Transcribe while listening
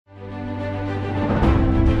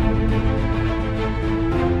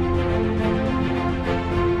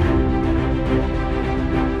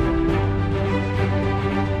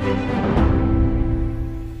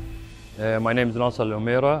My name is Nasser Al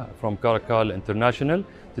Omaira from Caracal International.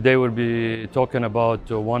 Today we'll be talking about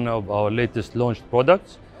one of our latest launched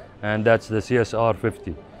products, and that's the CSR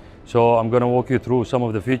 50. So I'm going to walk you through some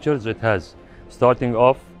of the features it has. Starting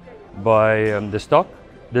off by the stock.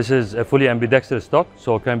 This is a fully ambidextrous stock,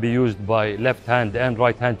 so it can be used by left hand and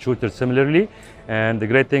right hand shooters similarly. And the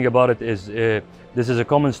great thing about it is this is a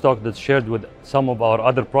common stock that's shared with some of our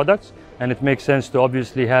other products, and it makes sense to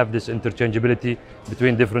obviously have this interchangeability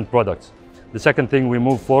between different products. The second thing we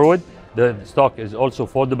move forward, the stock is also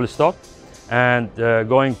foldable stock, and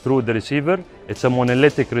going through the receiver, it's a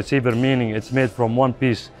monolithic receiver, meaning it's made from one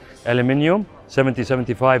piece aluminium,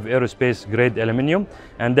 70-75 aerospace grade aluminium,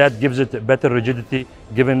 and that gives it better rigidity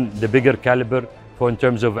given the bigger caliber in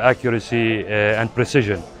terms of accuracy and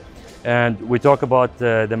precision. And we talk about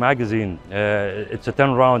the magazine. It's a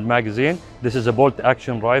 10-round magazine. This is a bolt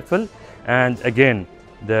action rifle, and again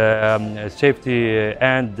the safety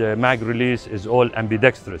and mag release is all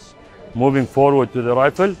ambidextrous. Moving forward to the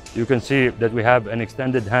rifle, you can see that we have an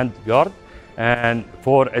extended hand guard and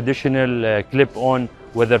 4 additional clip-on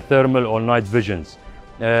whether thermal or night visions.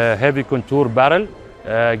 Heavy contour barrel,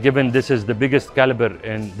 given this is the biggest caliber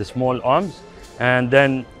in the small arms. And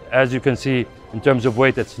then, as you can see, in terms of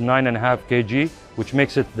weight, it's 9.5 kg, which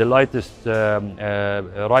makes it the lightest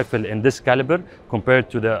rifle in this caliber compared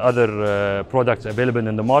to the other products available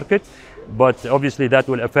in the market. But obviously that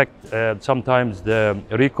will affect sometimes the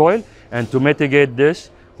recoil. And to mitigate this,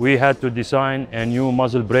 we had to design a new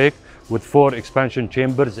muzzle brake with 4 expansion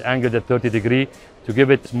chambers angled at 30 degrees to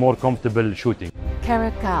give it more comfortable shooting.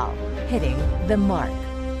 Caracal, hitting the mark.